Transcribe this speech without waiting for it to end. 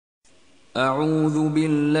أعوذ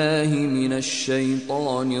بالله من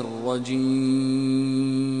الشيطان الرجيم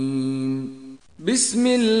بسم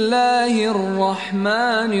الله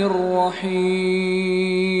الرحمن الرحيم.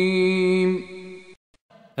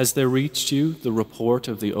 Has there reached you the report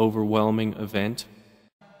of the overwhelming event?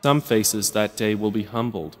 Some faces that day will be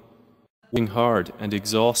humbled, working hard and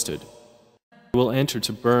exhausted. They will enter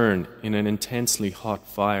to burn in an intensely hot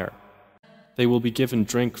fire. They will be given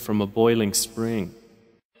drink from a boiling spring.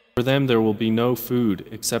 For them there will be no food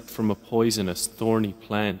except from a poisonous, thorny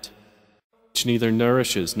plant, which neither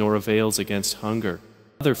nourishes nor avails against hunger.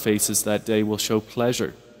 Other faces that day will show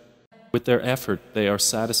pleasure. With their effort they are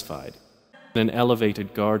satisfied, in an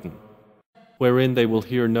elevated garden, wherein they will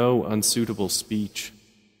hear no unsuitable speech.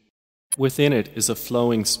 Within it is a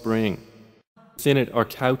flowing spring. Within it are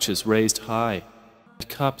couches raised high, and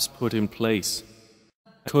cups put in place,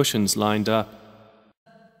 cushions lined up,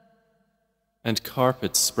 and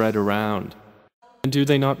carpets spread around. And do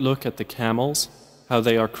they not look at the camels, how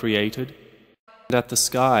they are created, and at the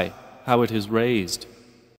sky, how it is raised,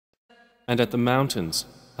 and at the mountains,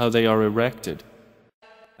 how they are erected,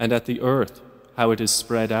 and at the earth, how it is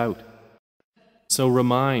spread out? So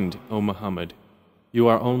remind, O Muhammad, you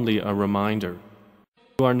are only a reminder.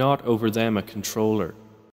 You are not over them a controller.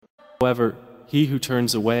 However, he who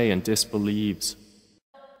turns away and disbelieves,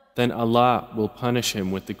 then Allah will punish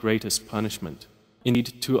him with the greatest punishment.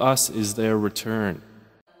 Indeed, to us is their return.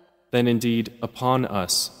 Then indeed, upon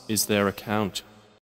us is their account.